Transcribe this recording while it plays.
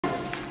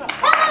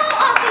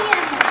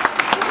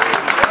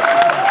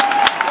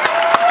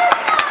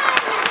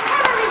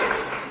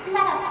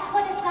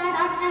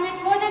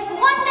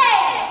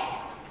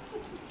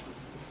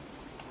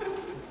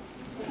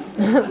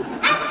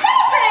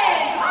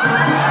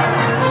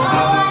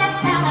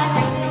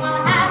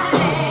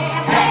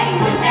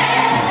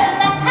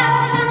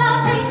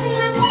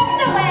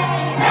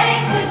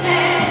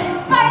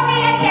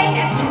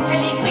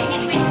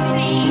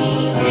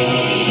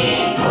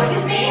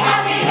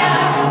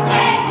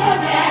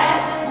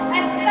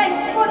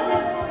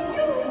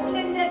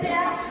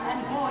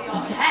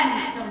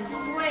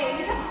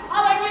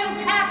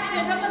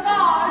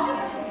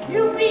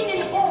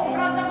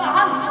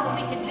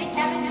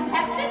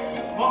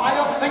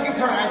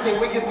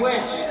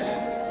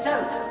So,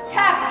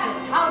 Captain,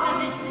 how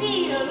does it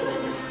feel?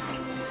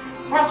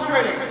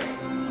 Frustrating.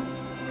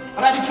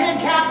 But I became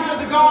captain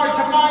of the guard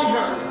to find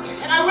her.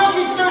 And I will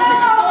keep searching.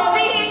 Oh,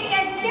 being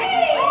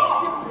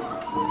engaged!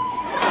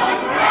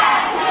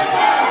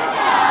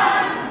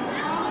 Congratulations!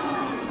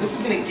 This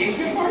is an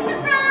engagement party?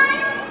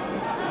 Surprise!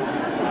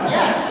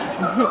 Yes.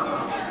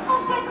 Oh,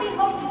 good, we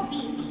hope to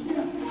be.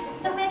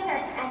 The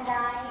wizards and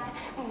I,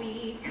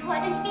 we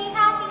couldn't be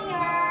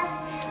happier.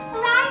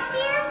 Right,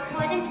 dear?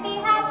 Couldn't be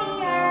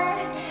happier.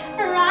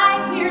 Right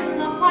here,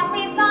 look what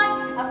we've got.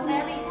 A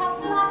fairy tale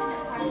plot,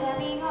 our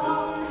very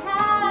own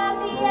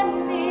happy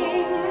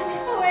ending.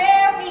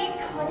 Where we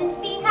couldn't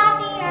be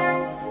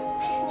happier.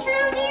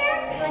 True, dear,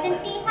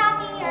 couldn't be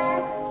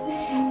happier.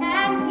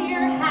 And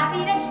we're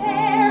happy to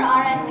share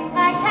our ending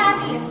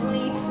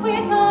vicariously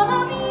with all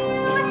of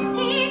you.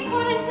 He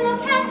couldn't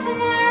look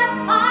handsomer.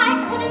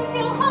 I couldn't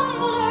feel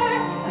humbler.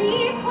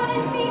 We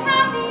couldn't be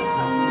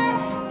happier.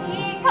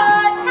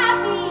 Because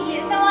happy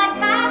is what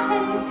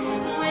happens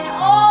when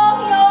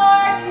all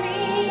your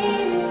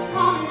dreams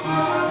come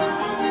true.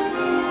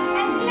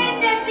 And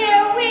Linda, dear,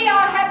 we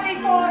are happy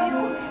for you.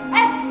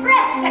 As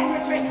press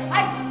secretary,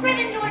 I've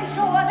striven to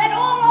ensure that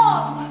all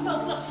Oz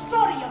knows the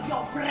story of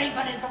your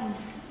braverism.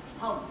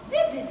 How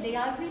vividly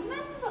I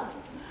remember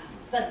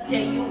the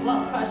day you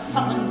were first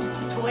summoned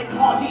to an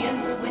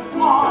audience with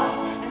Oz,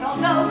 and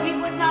although he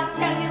would not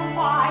tell you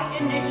why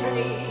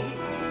initially,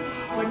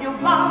 when you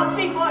bowed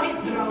before his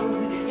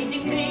throne, he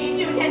decreed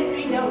you'd hence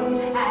be known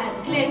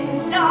as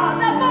Glinda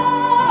the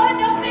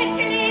Good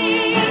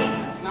officially.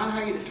 That's not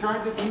how you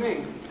described it to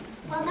me.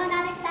 Well, no,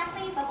 not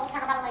exactly, but we'll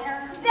talk about it later.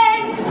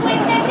 Then,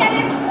 with the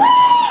jealous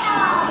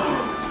squeal,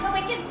 the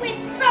wicked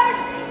witch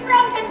burst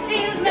from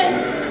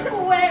concealment,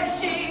 where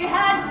she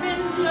had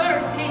been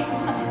lurking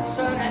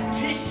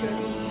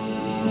surreptitiously.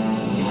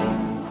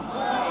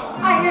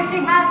 I hear she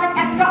has an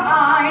extra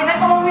eye that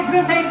always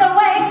remains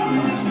awake.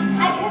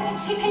 I hear that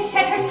she can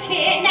shed her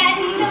skin as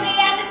easily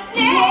as a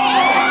snake.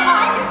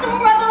 I hear some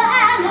rebel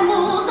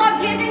animals are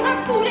giving her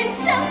food and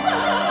shelter.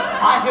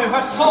 I hear her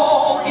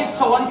soul is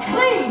so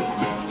unclean,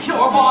 pure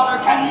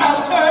water can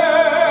melt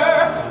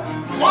her.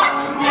 What?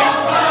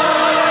 Melt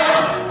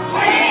her?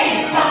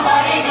 Please,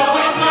 somebody go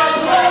and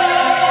melt her!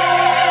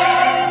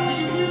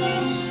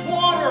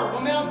 Water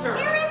will melt her.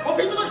 Dearest. Well,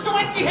 people are so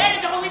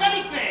empty-headed they'll believe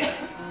anything.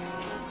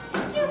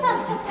 Excuse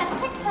us, just a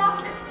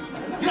tick-tock.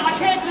 You know, I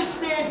can't just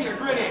stand here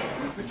grinning,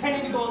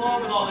 pretending to go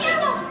along with all this.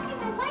 Harold,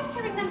 I like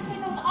hearing them say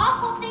those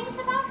awful things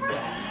about her.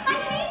 I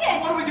hate it.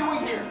 What are we doing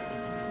here?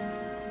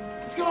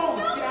 Let's go.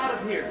 Let's get out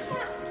of here. I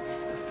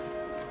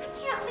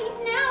can't leave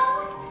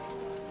now.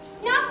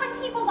 Not when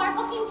people are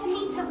looking to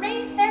me to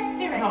raise their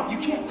spirits. No, you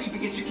can't leave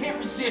because you can't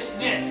resist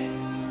this.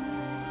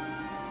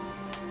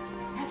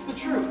 That's the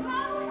truth.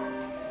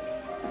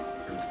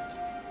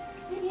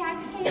 Maybe I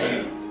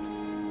can't.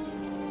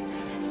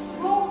 That's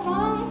so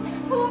wrong.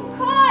 Who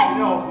could?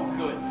 No, who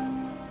could?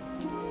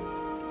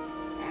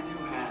 And who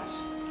has?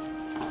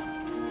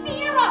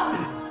 Fiyero!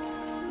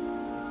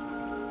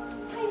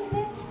 I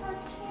miss her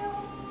too.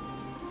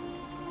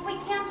 We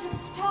can't just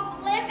stop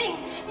living.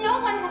 No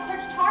one has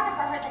searched harder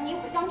for her than you,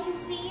 but don't you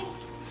see?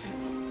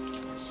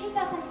 She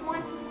doesn't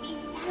want to be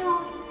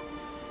found.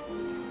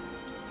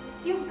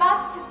 You've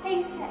got to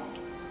face it.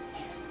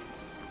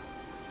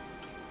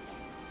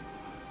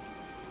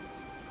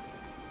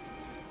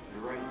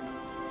 You're right.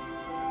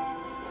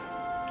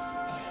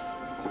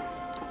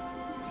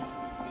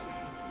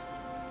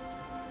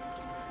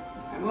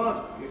 And look,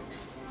 if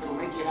it'll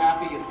make you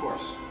happy, of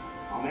course,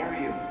 I'll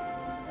marry you.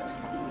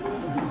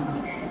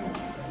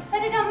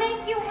 But it'll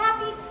make you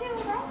happy too,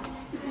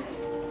 right?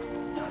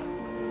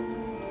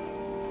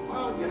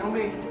 Well, you know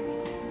me.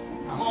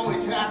 I'm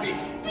always happy.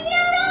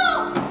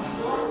 Fiyero!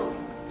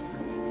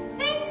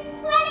 Thanks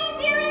plenty,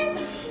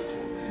 dearest.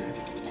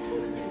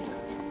 He's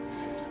just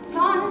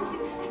gone to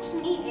fetch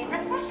me a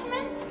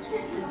refreshment.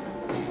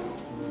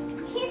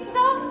 He's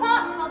so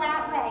thoughtful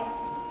that way.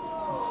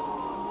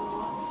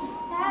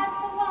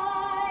 That's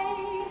why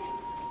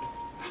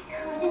I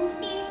couldn't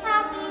be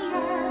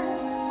happier.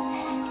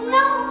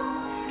 No,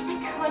 I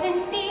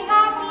couldn't be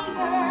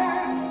happier.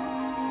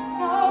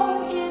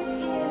 Though it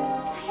is,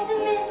 I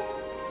admit,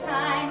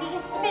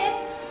 tiniest bit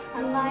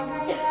unlike I